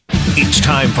It's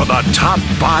time for the top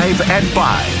 5 at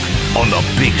 5 on the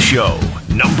Big Show.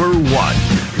 Number 1.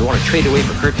 If you want to trade away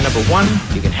for curtain number 1,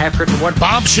 you can have curtain 1.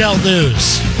 Bombshell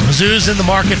news. Mizzou's in the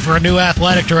market for a new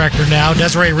athletic director now.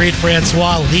 Desiree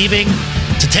Reed-Francois leaving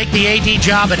to take the AD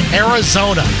job in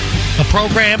Arizona, a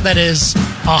program that is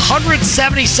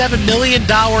 $177 million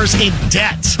in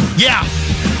debt. Yeah,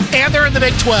 and they're in the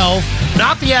Big 12,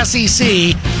 not the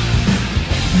SEC.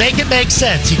 Make it make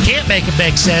sense. You can't make it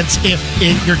make sense if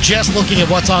you're just looking at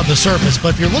what's on the surface.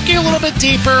 But if you're looking a little bit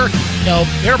deeper,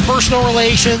 interpersonal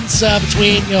relations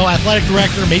between, athletic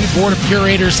director, maybe board of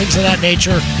curators, things of that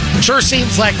nature, sure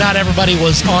seems like not everybody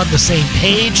was on the same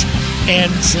page.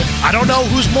 And I don't know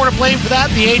who's more to blame for that,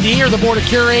 the AD or the board of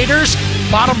curators.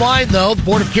 Bottom line, though, the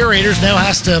board of curators now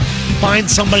has to find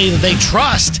somebody that they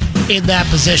trust in that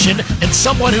position and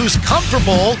someone who's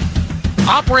comfortable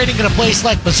operating in a place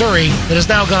like Missouri that has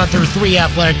now gone through 3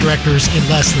 athletic directors in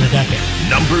less than a decade.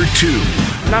 Number 2.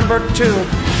 Number 2,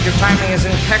 your timing is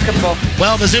impeccable.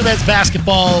 Well, Mizzou men's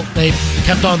basketball, they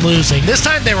kept on losing. This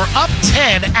time they were up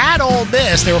 10 at Ole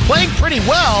Miss. They were playing pretty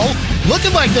well,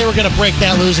 looking like they were going to break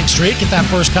that losing streak, get that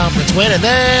first conference win, and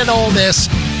then Ole Miss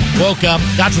woke up,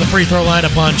 got to the free throw line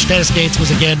a bunch. Dennis Gates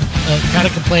was again kind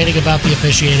of complaining about the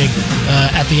officiating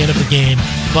at the end of the game.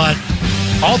 But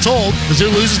all told,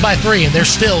 Mizzou loses by 3, and they're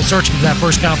still searching for that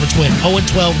first conference win.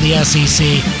 0-12 in the SEC.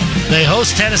 They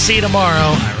host Tennessee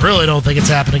tomorrow. I really don't think it's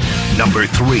happening. Number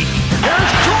 3.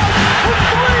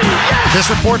 This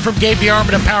report from Gabe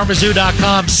Bjarman of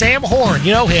PowerMizzou.com. Sam Horn,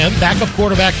 you know him, backup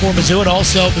quarterback for Mizzou and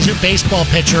also Mizzou baseball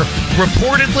pitcher,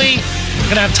 reportedly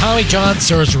going to have Tommy John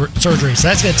surgery. So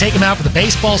that's going to take him out for the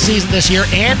baseball season this year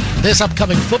and this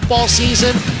upcoming football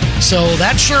season. So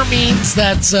that sure means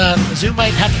that Mizzou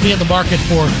might have to be in the market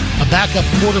for a backup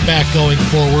quarterback going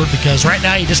forward, because right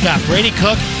now you just got Brady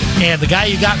Cook and the guy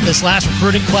you got in this last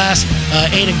recruiting class,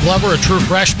 Aiden Glover, a true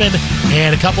freshman,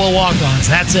 and a couple of walk-ons.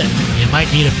 That's it. You might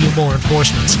need a few more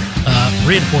reinforcements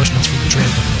from the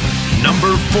transfer portal.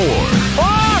 Number 4.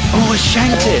 Oh,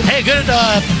 shanked it. Hey, good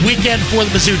weekend for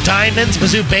the Mizzou Diamonds.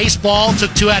 Mizzou baseball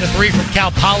took 2 out of 3 from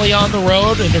Cal Poly on the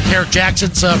road in Derek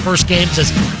Jackson's first games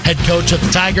as head coach of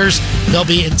the Tigers. They'll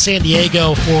be in San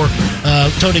Diego for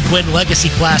Tony Gwynn Legacy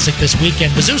Classic this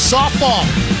weekend. Mizzou softball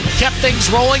kept things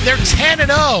rolling. They're 10-0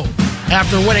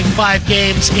 after winning 5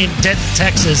 games in Denton,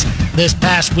 Texas this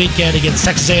past weekend against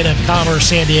Texas A&M Commerce,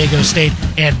 San Diego State,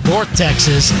 and North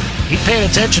Texas. Keep paying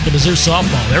attention to Mizzou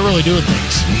softball. They're really doing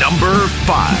things. Number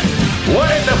 5. What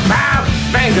is the 5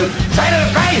 fingers? Say to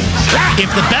the face.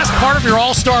 If the best part of your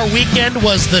All-Star weekend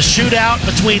was the shootout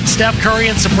between Steph Curry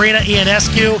and Sabrina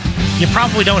Ionescu, you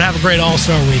probably don't have a great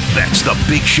All-Star weekend. That's the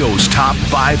Big Show's top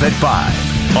 5 at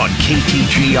 5 on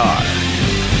KTGR.